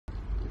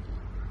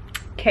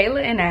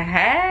Kayla in a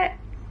hat?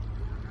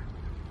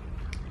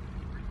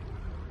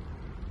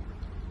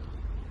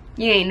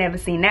 You ain't never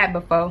seen that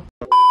before.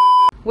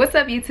 What's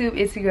up, YouTube?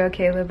 It's your girl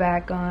Kayla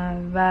back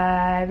on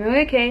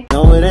Vibinwidkay.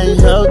 No, it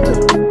ain't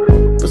healthy,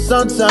 but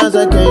sometimes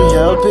I can't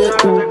help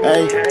it.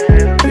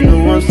 Hey, you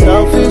know I'm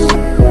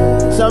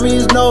selfish. Tell me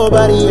it's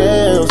nobody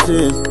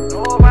else's.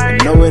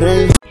 No, it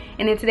ain't.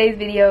 And in today's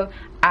video,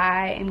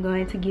 I am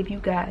going to give you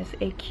guys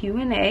a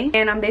Q&A,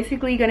 and I'm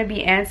basically going to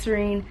be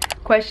answering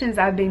questions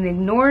I've been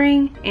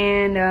ignoring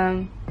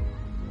and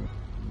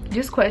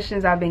just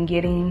questions I've been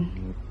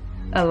getting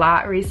a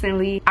lot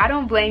recently. I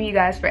don't blame you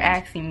guys for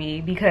asking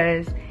me,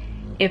 because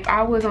if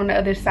I was on the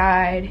other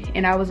side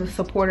and I was a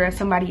supporter of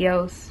somebody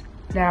else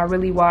that I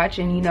really watch,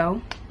 and you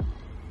know,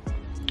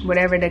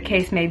 whatever the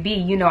case may be,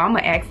 you know, I'm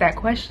gonna ask that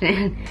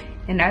question.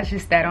 And that's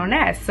just that on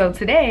that. So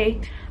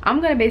today I'm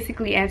gonna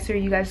basically answer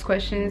you guys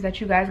questions that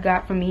you guys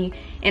got from me,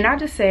 and I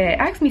just said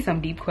ask me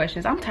some deep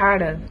questions. I'm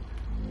tired of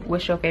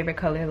what's your favorite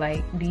color.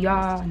 Like, do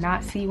y'all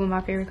not see what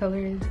my favorite color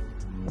is?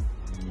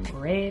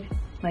 Red.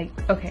 Like,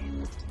 okay,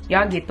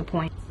 y'all get the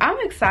point. I'm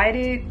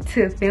excited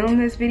to film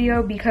this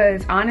video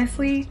because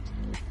honestly,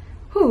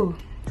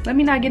 let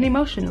me not get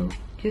emotional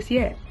just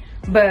yet,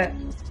 but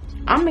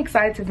I'm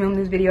excited to film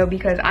this video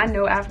because I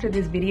know after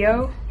this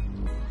video,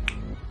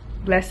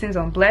 blessings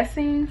on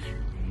blessings,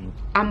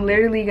 I'm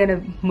literally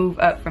gonna move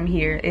up from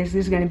here. It's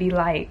just gonna be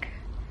like,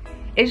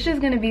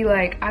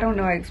 I don't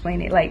know how to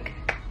explain it. Like,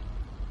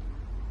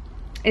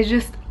 it's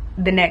just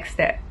the next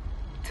step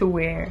to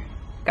where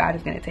God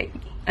is gonna take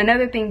me.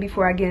 Another thing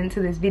before I get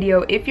into this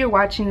video, if you're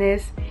watching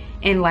this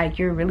and like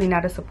you're really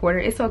not a supporter,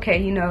 it's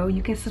okay, you know,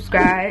 you can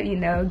subscribe, you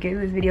know, give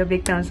this video a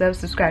big thumbs up,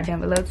 subscribe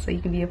down below so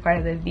you can be a part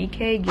of the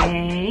VK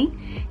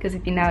gang, because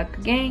if you're not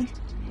the gang,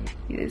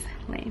 you're just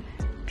lame,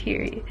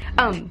 period.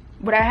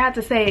 What I have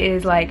to say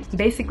is, like,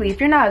 basically if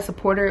you're not a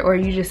supporter or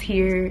you just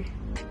here,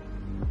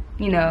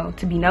 you know,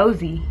 to be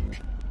nosy,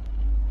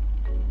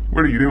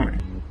 what are you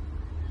doing?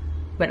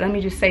 But let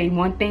me just say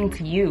one thing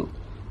to you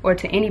or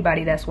to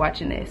anybody that's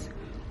watching this.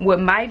 What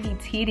might be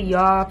tea to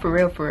y'all, for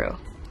real,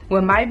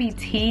 what might be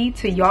tea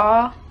to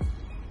y'all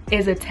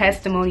is a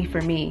testimony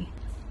for me.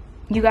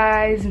 You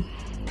guys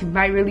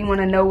might really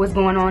want to know what's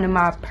going on in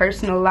my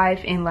personal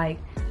life and like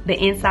the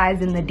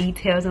insides and the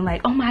details and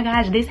like, oh my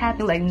gosh, this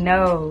happened. Like,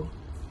 no,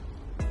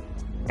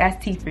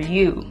 that's tea for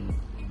you.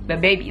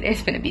 But baby,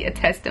 there's gonna be a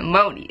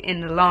testimony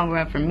in the long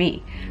run for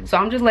me. So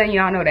I'm just letting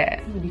y'all know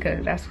that,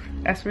 because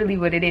that's really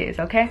what it is,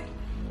 okay?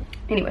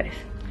 Anyways,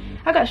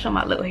 I gotta show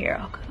my little hair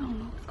off because I don't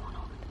know what's going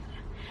on with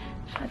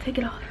this. Should I take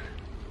it off?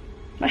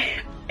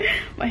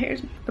 My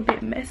hair's a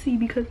bit messy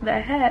because of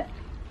that hat.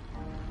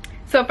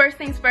 So first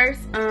things first,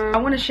 I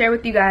want to share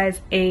with you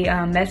guys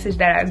a message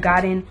that I've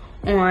gotten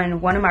on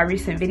one of my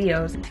recent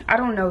videos. I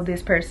don't know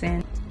this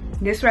person.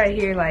 This right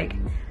here, like,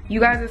 you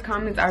guys'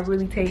 comments I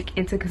really take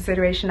into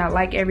consideration. I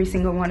like every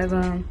single one of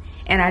them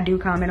and I do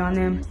comment on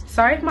them.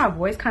 Sorry if my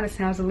voice kind of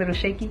sounds a little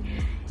shaky.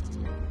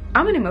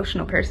 I'm an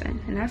emotional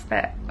person, and that's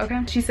that,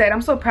 okay? She said,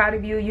 I'm so proud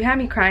of you. You had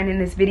me crying in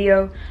this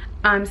video.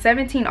 I'm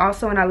 17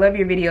 also, and I love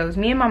your videos.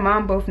 Me and my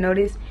mom both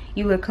noticed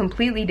you look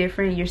completely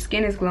different. Your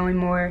skin is glowing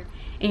more,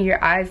 and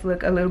your eyes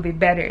look a little bit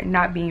better,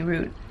 not being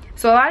rude.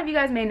 So a lot of you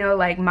guys may know,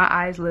 like, my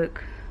eyes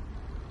look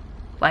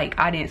like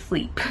I didn't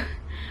sleep.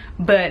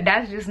 But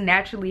that's just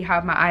naturally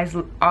how my eyes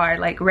are.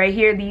 Like, right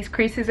here, these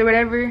creases or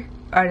whatever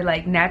are,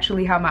 like,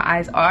 naturally how my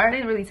eyes are. I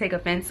didn't really take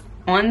offense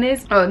on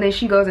this. Oh, and then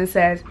she goes and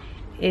says,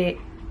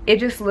 it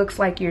just looks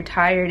like you're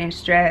tired and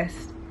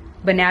stressed,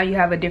 but now you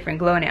have a different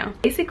glow now.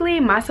 Basically,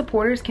 my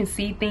supporters can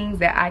see things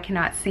that I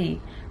cannot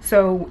see.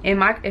 So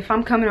if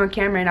I'm coming on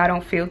camera and I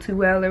don't feel too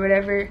well or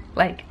whatever,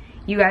 like,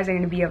 you guys are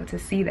gonna be able to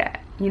see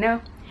that, you know?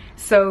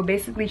 So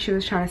basically she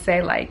was trying to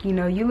say, like, you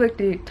know, you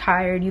looked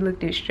tired, you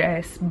looked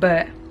stressed,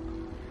 but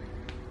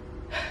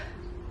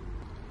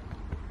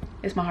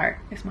it's my heart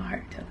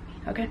telling me,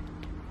 okay?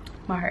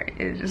 My heart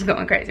is just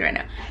going crazy right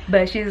now.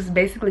 But she's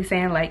basically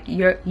saying, like,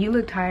 you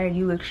look tired,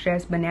 you look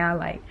stressed, but now,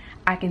 like,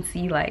 I can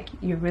see, like,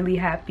 you're really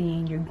happy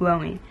and you're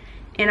glowing.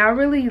 And I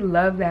really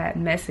love that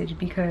message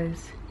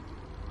because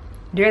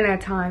during that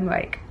time,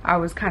 like, I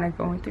was kind of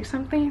going through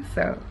something.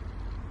 So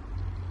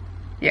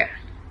yeah,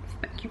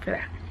 thank you for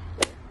that.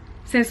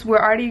 Since we're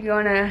already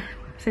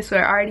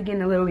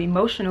getting a little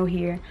emotional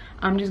here,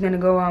 I'm just gonna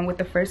go on with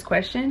the first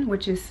question,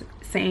 which is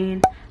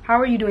saying, how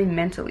are you doing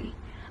mentally?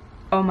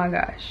 Oh my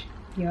gosh,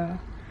 yeah,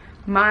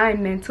 my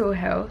mental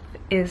health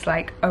is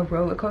like a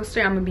roller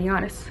coaster. I'm gonna be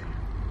honest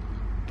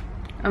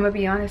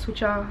with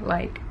y'all.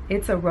 Like,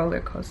 it's a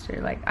roller coaster.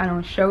 Like, I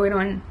don't show it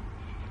on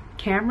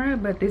camera,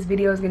 but this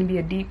video is gonna be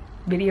a deep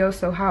video,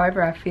 so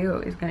however I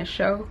feel is gonna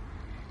show,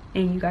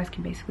 and you guys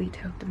can basically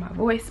tell through my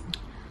voice.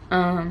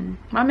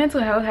 My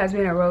mental health has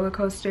been a roller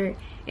coaster.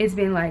 It's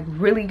been like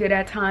really good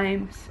at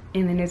times,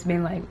 and then it's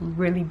been like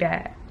really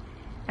bad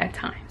at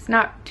times.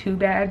 Not too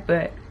bad,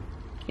 but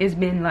it's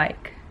been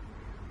like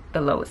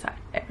the lowest I've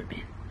ever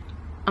been.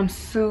 I'm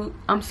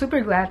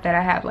super glad that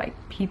I have like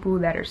people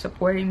that are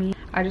supporting me.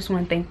 I just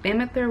want to thank them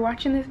if they're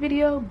watching this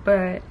video.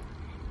 But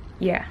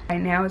yeah,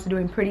 right now it's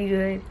doing pretty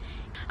good,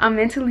 I'm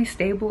mentally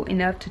stable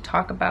enough to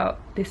talk about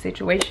this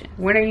situation.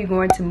 When are you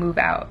going to move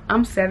out?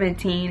 I'm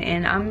 17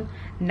 and I'm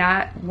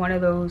not one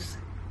of those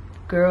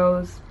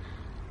girls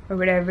or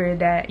whatever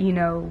that, you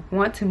know,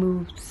 want to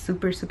move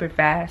super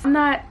fast. I'm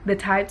not the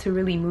type to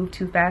really move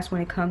too fast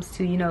when it comes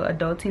to, you know,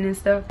 adulting and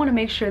stuff. I want to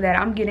make sure that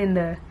I'm getting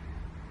the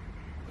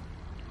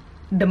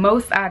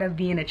most out of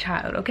being a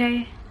child,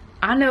 okay?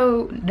 I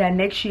know that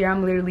next year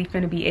I'm literally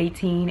finna be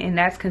 18 and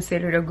that's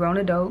considered a grown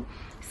adult.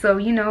 So,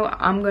 you know,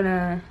 I'm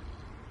gonna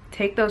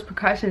take those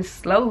precautions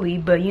slowly,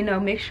 but, you know,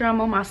 make sure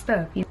I'm on my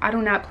stuff. I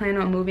do not plan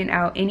on moving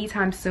out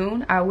anytime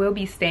soon. I will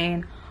be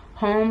staying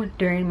home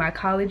during my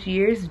college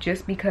years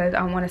just because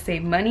I want to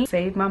save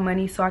my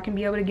money so I can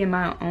be able to get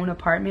my own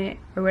apartment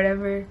or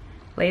whatever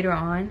later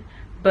on.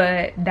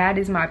 But that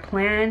is my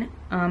plan.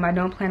 I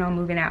don't plan on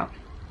moving out.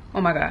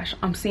 Oh my gosh,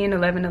 I'm seeing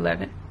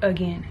 11:11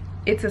 again.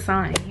 It's a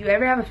sign. You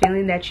ever have a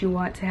feeling that you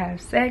want to have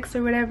sex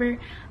or whatever?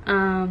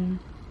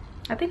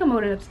 I think I'm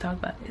old enough to talk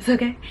about this,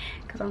 okay?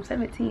 Because I'm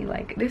 17.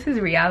 Like, this is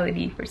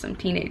reality for some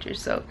teenagers.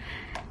 So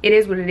it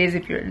is what it is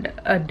if you're an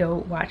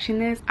adult watching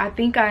this. I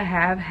think I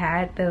have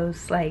had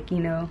those, like, you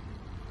know,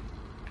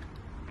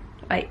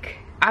 like,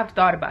 I've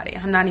thought about it.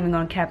 I'm not even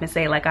gonna cap and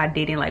say like I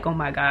didn't, like, oh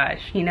my gosh,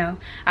 you know.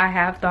 I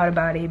have thought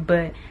about it,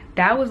 but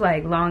that was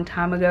like long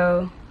time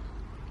ago.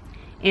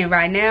 And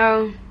right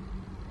now,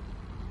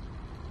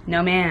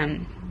 no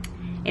ma'am.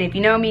 And if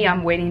you know me,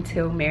 I'm waiting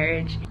till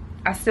marriage.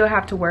 I still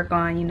have to work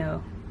on, you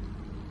know,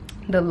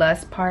 the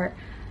lust part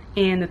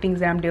and the things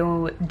that I'm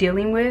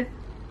dealing with.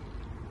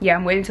 Yeah,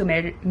 I'm waiting till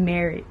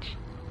marriage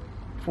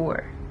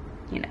for,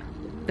 you know,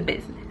 the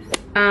business.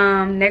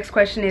 Next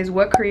question is,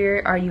 what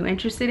career are you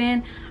interested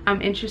in?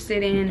 I'm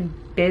interested in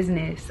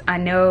business. I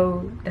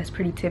know that's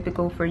pretty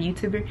typical for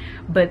YouTuber,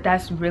 but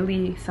that's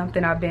really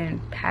something I've been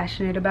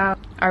passionate about.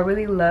 I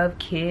really love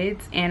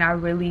kids and I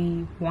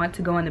really want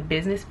to go in the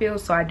business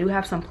field, so I do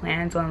have some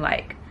plans on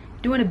like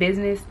doing a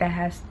business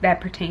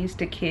that pertains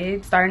to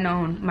kids, starting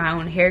on my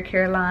own hair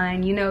care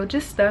line, you know,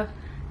 just stuff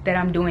that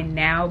I'm doing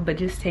now, but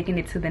just taking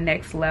it to the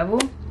next level.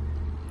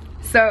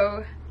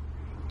 So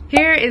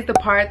here is the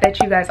part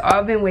that you guys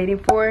all been waiting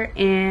for,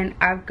 and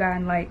I've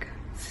gotten like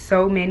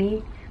so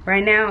many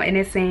right now, and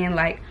it's saying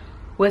like,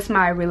 what's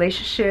my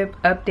relationship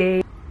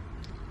update?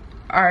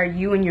 Are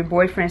you and your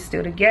boyfriend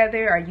still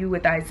together? Are you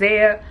with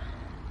Isaiah?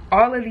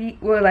 All of the,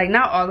 well, like,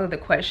 not all of the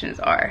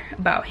questions are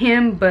about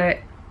him, but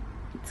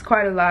it's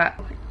quite a lot.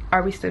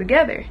 Are we still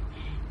together?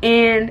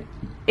 And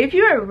if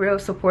you're a real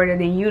supporter,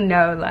 then you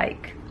know,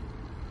 like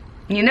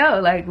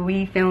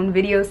we filmed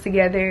videos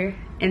together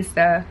and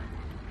stuff.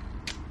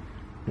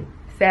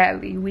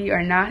 Sadly, we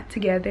are not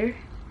together.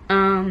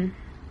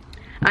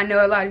 I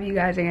know a lot of you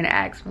guys are gonna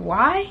ask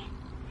why,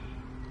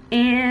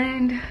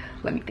 and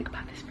let me think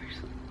about this first.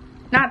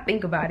 Not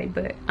think about it,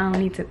 but I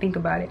don't need to think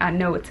about it. I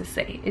know what to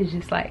say. It's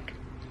just like,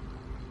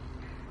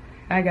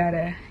 I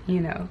gotta,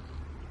 you know.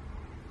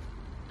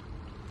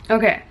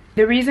 Okay,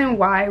 the reason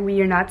why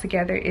we are not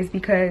together is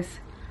because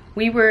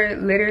we were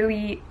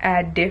literally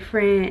at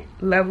different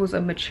levels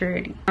of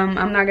maturity.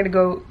 I'm not gonna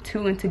go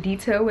too into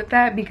detail with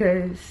that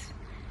because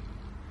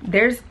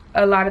there's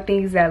a lot of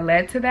things that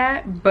led to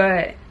that,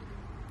 but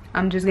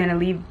I'm just gonna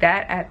leave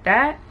that at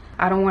that.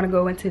 I don't want to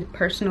go into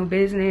personal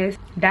business.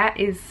 That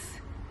is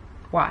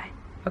why,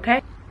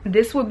 okay?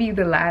 This will be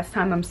the last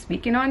time I'm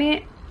speaking on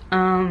it.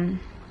 I've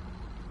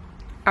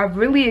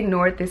really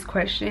ignored this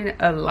question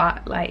a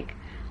lot. Like,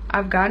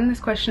 I've gotten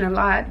this question a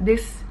lot.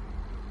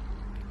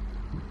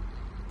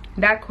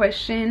 That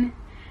question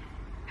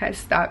has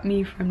stopped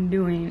me from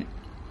doing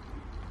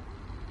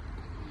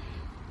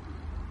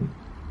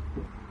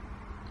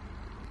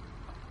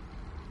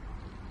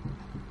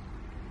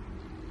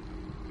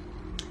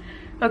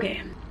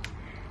okay.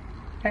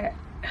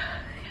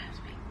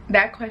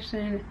 That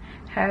question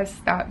has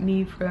stopped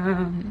me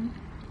from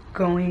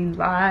going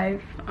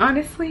live,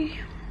 honestly.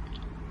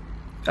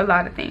 A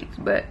lot of things,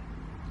 but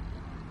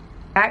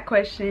that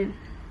question,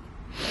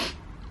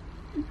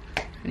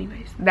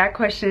 anyways, that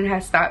question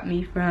has stopped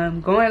me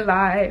from going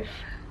live,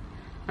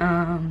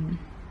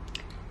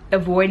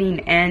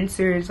 avoiding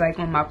answers like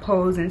on my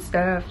polls and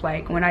stuff.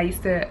 Like when I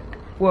used to,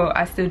 well,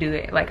 I still do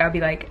it. Like I'll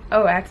be like,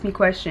 oh, ask me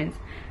questions.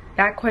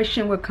 That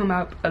question would come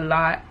up a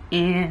lot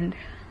and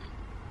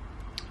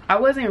I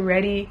wasn't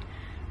ready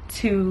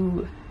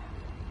to,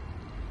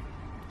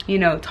 you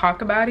know,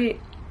 talk about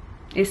it.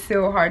 It's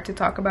still hard to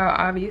talk about,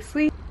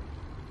 obviously.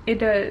 It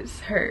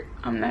does hurt.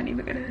 I'm not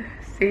even gonna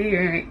sit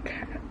here and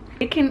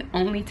it can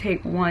only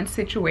take one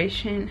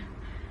situation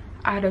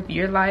out of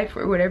your life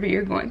or whatever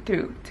you're going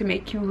through to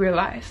make you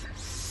realize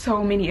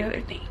so many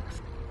other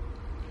things.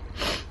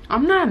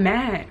 I'm not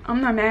mad. I'm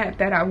not mad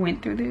that I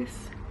went through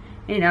this.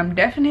 And I'm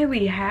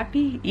definitely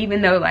happy,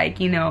 even though, like,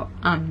 you know,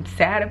 I'm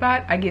sad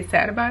about it. I get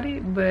sad about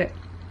it, but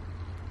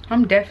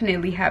I'm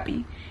definitely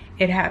happy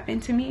it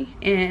happened to me.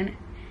 And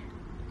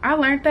I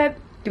learned that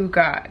through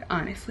God,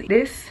 honestly.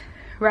 This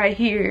right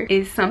here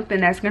is something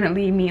that's gonna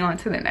lead me on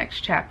to the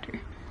next chapter.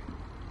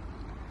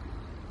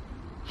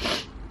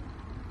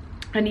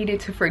 I needed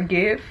to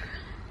forgive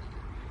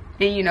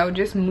and, you know,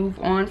 just move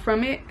on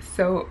from it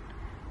so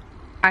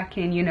I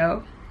can, you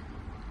know,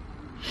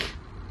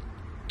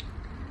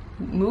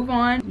 move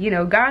on. You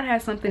know, God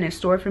has something in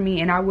store for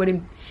me,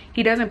 and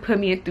he doesn't put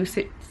me through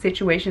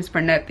situations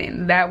for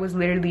nothing. That was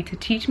literally to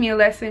teach me a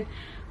lesson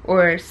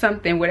or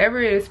something,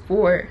 whatever it is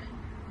for.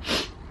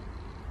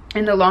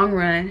 In the long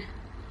run,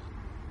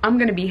 I'm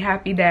gonna be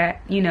happy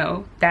that, you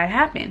know, that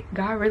happened.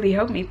 God really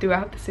helped me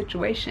throughout the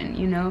situation.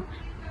 You know,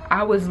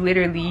 I was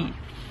literally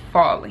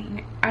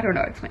falling. I don't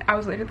know how to explain. I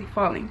was literally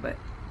falling, but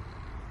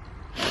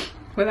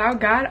without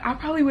God, I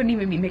probably wouldn't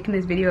even be making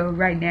this video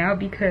right now,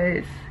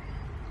 because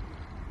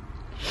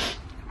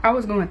I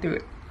was going through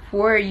it.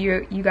 For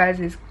you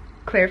guys'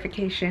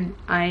 clarification,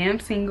 I am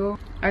single.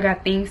 I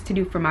got things to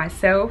do for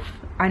myself.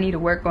 I need to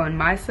work on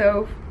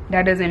myself.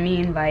 That doesn't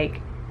mean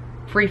like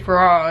free for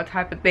all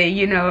type of thing,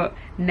 you know.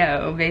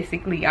 No,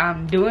 basically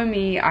I'm doing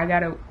me. I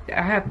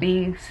have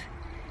things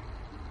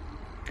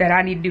that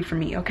I need to do for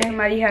me, okay?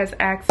 Somebody has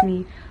asked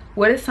me,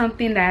 what is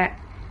something that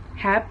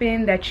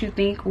happened that you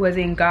think was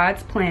in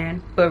God's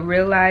plan but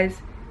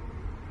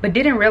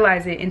didn't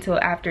realize it until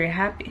after it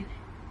happened?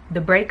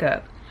 The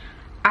breakup.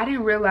 I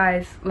didn't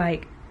realize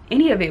like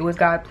any of it was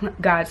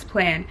God's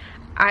plan.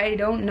 I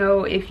don't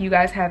know if you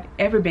guys have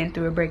ever been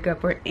through a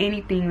breakup or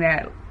anything,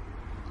 that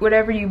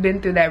whatever you've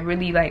been through that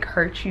really like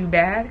hurt you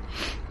bad,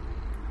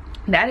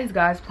 that is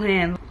God's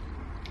plan.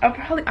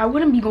 I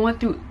wouldn't be going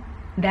through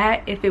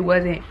that if it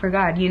wasn't for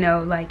God, you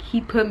know. Like,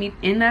 he put me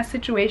in that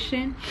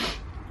situation,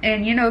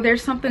 and you know,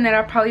 there's something that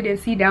I probably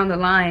didn't see down the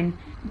line,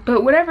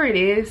 but whatever it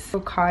is, so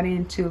caught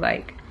into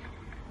like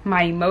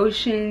my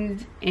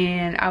emotions,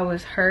 and I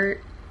was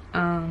hurt.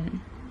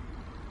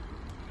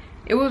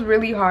 It was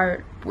really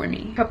hard for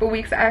me. A couple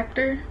weeks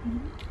after,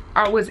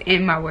 I was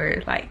in my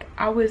word. Like,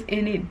 I was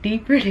in it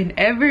deeper than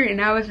ever, and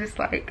I was just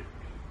like,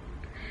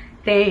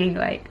 dang.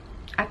 Like,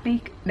 I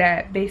think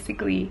that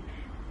basically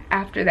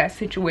after that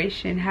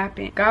situation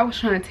happened, God was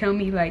trying to tell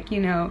me, like, you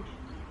know,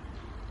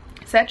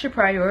 set your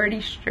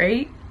priorities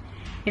straight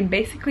and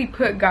basically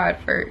put God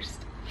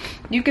first.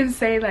 You can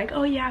say like,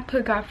 oh yeah, I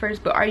put God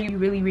first, but are you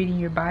really reading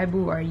your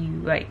Bible? Are you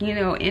like, you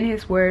know, in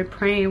his word,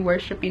 praying,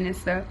 worshiping and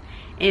stuff?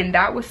 And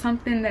that was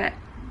something that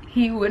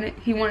he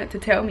wanted to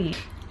tell me.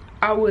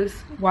 I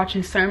was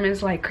watching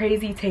sermons like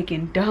crazy,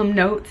 taking dumb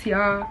notes,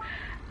 y'all.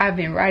 I've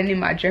been writing in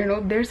my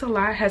journal. There's a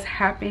lot has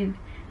happened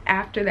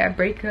after that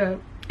breakup,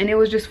 and it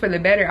was just for the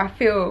better. I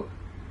feel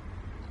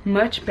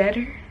much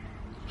better.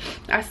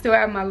 I still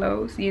have my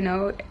lows, you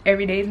know.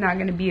 Every day is not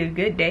going to be a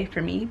good day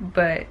for me,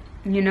 but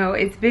you know,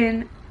 it's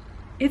been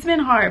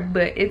hard,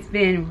 but it's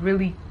been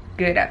really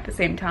good at the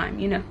same time,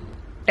 you know.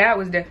 That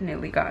was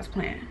definitely God's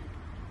plan,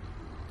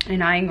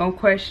 and I ain't gonna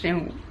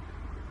question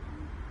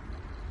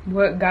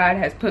what God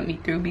has put me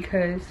through,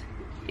 because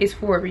it's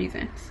for a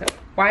reason. So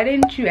why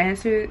didn't you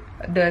answer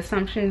the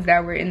assumptions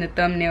that were in the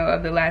thumbnail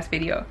of the last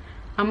video?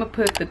 I'm gonna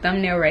put the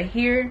thumbnail right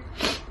here,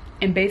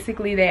 and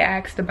basically they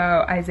asked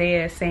about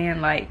Isaiah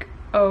saying like,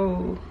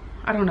 oh,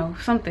 I don't know,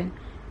 something.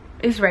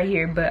 It's right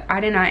here, but I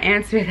did not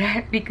answer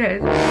that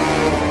because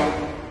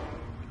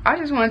I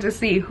just wanted to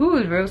see who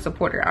is real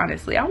supporter.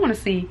 Honestly, I want to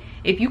see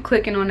if you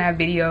clicking on that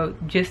video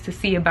just to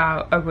see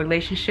about a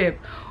relationship,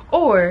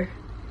 or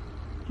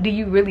do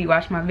you really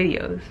watch my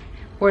videos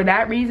for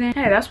that reason?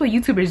 Hey, that's what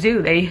YouTubers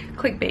do. They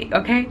clickbait,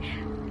 okay?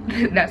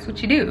 That's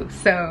what you do.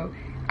 So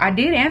I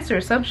did answer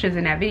assumptions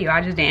in that video.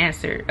 I just didn't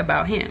answer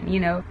about him,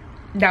 you know.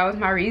 That was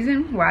my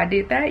reason why I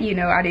did that. You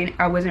know,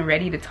 I wasn't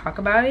ready to talk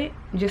about it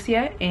just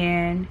yet,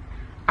 and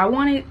I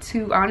wanted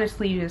to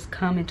honestly just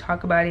come and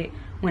talk about it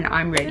when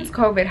I'm ready. Since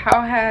COVID,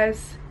 how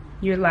has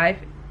your life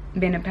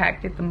been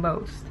impacted the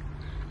most?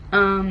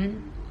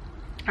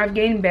 I've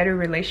gained better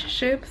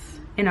relationships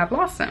and I've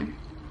lost some.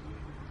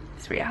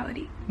 It's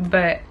reality.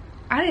 But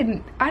I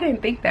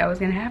didn't think that was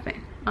gonna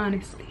happen,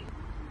 honestly.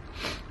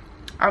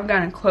 I've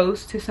gotten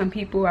close to some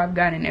people. I've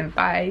gotten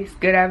advice,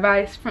 good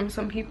advice from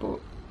some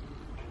people.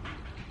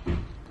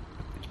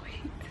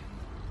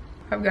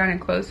 I've gotten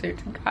closer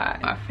to God,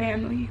 my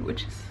family,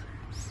 which is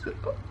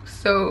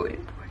so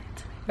important.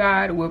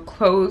 God will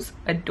close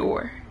a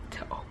door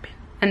to open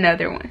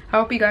another one. I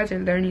hope you guys are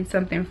learning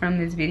something from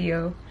this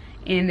video,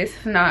 and this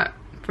is not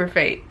for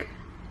fake.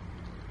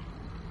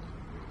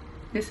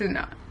 This is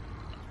not.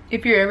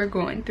 If you're ever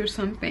going through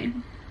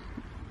something,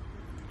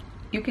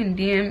 you can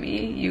DM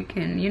me, you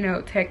can, you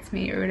know, text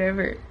me or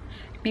whatever,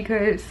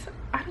 because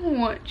I don't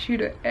want you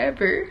to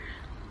ever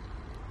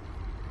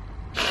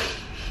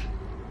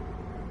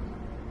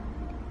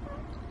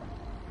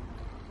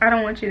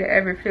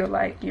feel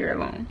like you're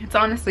alone. It's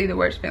honestly the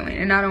worst feeling,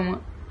 and I don't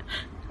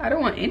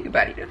want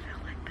anybody to feel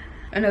like that.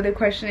 Another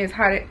question is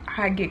how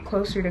I get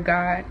closer to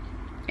God,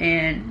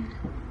 and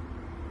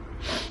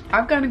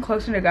I've gotten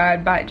closer to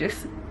God by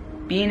just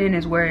being in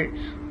his word.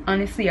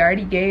 Honestly, I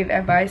already gave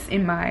advice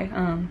in my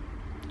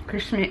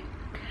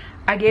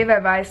I gave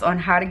advice on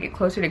how to get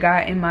closer to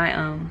God in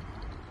my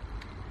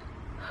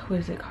what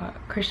is it called,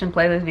 Christian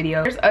playlist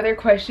video. There's other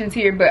questions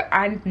here, but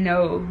I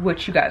know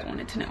what you guys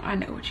wanted to know. I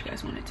know what you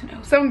guys wanted to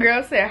know. Some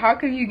girl said, how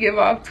can you give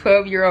off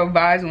 12-year-old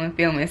vibes when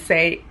filming?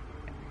 Say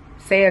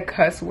say a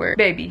cuss word.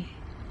 Baby,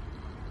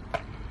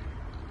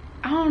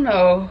 I don't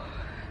know.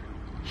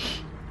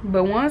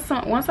 But once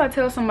I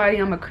tell somebody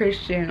I'm a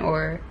Christian,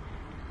 or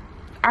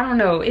I don't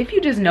know, if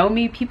you just know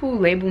me, people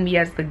label me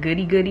as the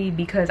goody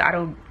because I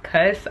don't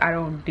cuss, I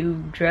don't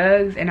do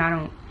drugs, and I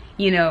don't,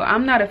 you know,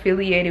 I'm not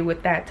affiliated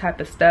with that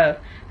type of stuff.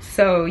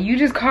 So you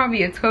just call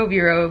me a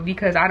 12-year-old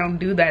because I don't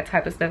do that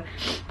type of stuff.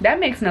 That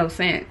makes no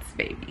sense,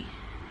 baby.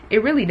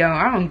 It really don't.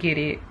 I don't get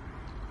it.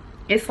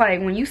 It's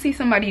like when you see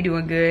somebody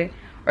doing good,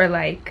 or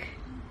like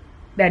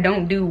that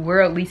don't do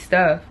worldly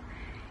stuff,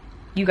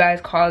 you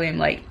guys call him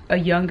like a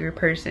younger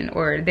person,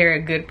 or they're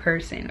a good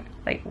person.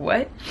 Like,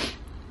 what?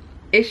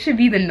 It should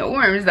be the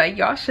norms. Like,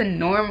 y'all should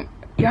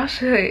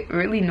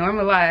really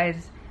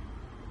normalize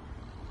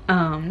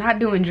not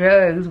doing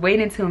drugs,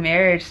 waiting until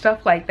marriage,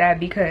 stuff like that,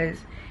 because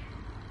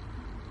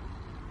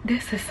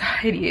this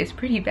society is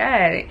pretty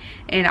bad.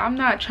 And I'm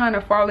not trying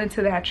to fall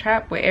into that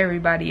trap with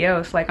everybody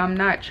else. Like, I'm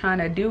not trying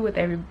to do what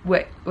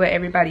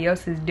everybody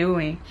else is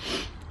doing.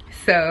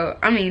 So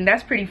I mean,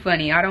 that's pretty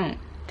funny. I don't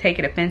take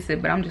it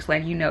offensive, but I'm just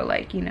letting you know,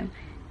 like, you know,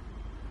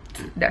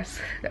 that's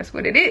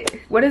what it is.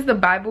 What is the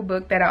Bible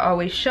book that I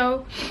always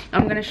show?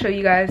 I'm gonna show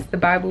you guys the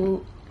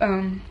Bible,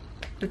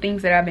 the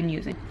things that I've been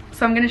using.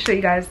 So I'm gonna show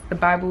you guys the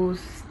Bible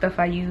stuff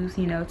I use,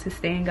 you know, to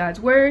stay in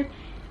God's word.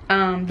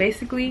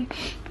 Basically,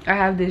 I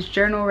have this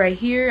journal right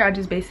here. I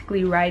just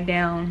basically write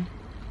down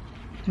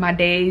my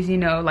days, you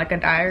know, like a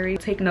diary.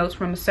 Take notes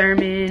from a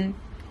sermon,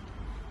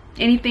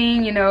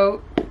 anything, you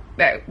know,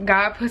 that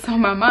God puts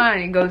on my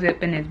mind, and goes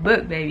up in this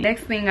book, baby.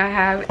 Next thing I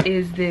have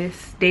is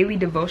this daily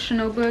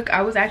devotional book.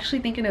 I was actually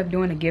thinking of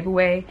doing a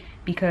giveaway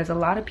because a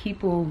lot of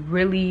people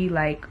really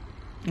like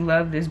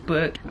love this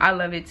book. I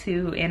love it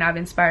too, and I've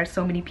inspired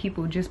so many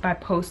people just by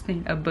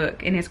posting a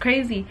book. And it's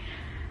crazy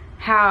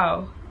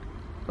how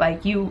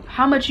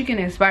much you can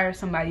inspire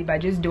somebody by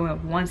just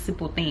doing one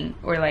simple thing,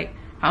 or like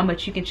how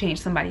much you can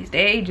change somebody's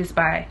day just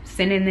by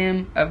sending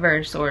them a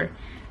verse or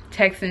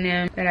texting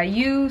them. That I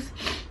use,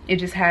 it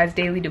just has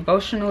daily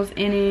devotionals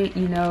in it,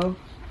 you know.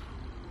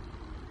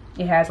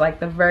 It has like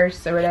the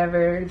verse or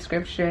whatever, the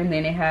scripture, and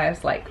then it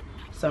has like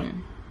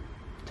some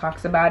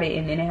talks about it,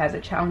 and then it has a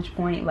challenge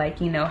point,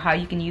 like, you know, how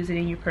you can use it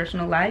in your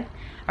personal life.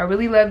 I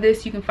really love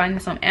this. You can find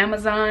this on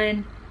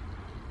Amazon.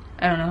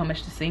 I don't know how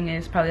much this thing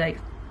is, probably like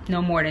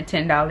no more than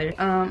 $10.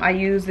 I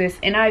use this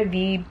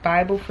NIV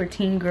Bible for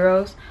teen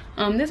girls.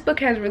 This book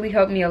has really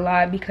helped me a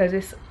lot because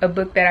it's a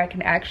book that I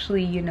can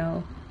actually, you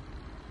know,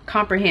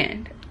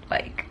 comprehend.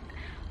 Like,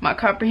 my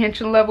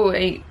comprehension level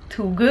ain't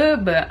too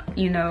good, but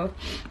you know,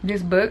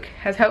 this book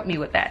has helped me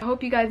with that. I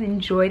hope you guys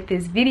enjoyed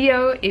this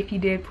video. If you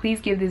did, please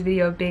give this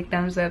video a big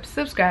thumbs up.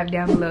 Subscribe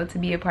down below to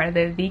be a part of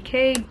the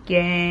VK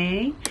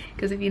gang,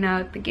 because if you're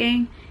not with the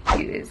gang,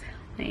 you is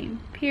name,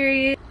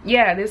 period.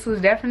 Yeah, this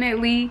was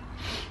definitely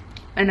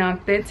an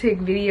authentic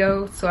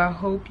video, so I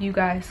hope you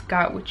guys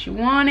got what you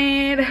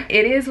wanted.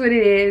 It is what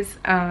it is.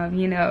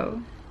 You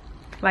know,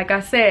 like I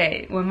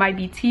said, what might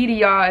be tea to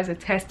y'all is a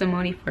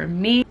testimony for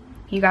me.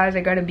 You guys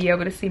are gonna be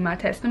able to see my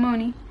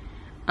testimony.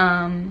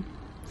 So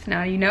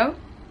now you know.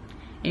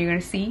 You're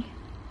gonna see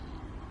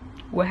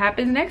what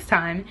happens next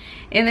time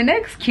in the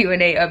next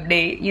Q&A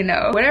update. You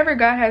know, whatever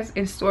God has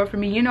in store for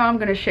me, you know, I'm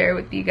gonna share it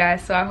with you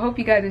guys. So I hope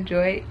you guys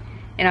enjoyed,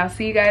 and I'll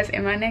see you guys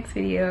in my next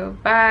video.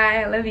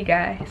 Bye. I love you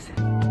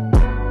guys.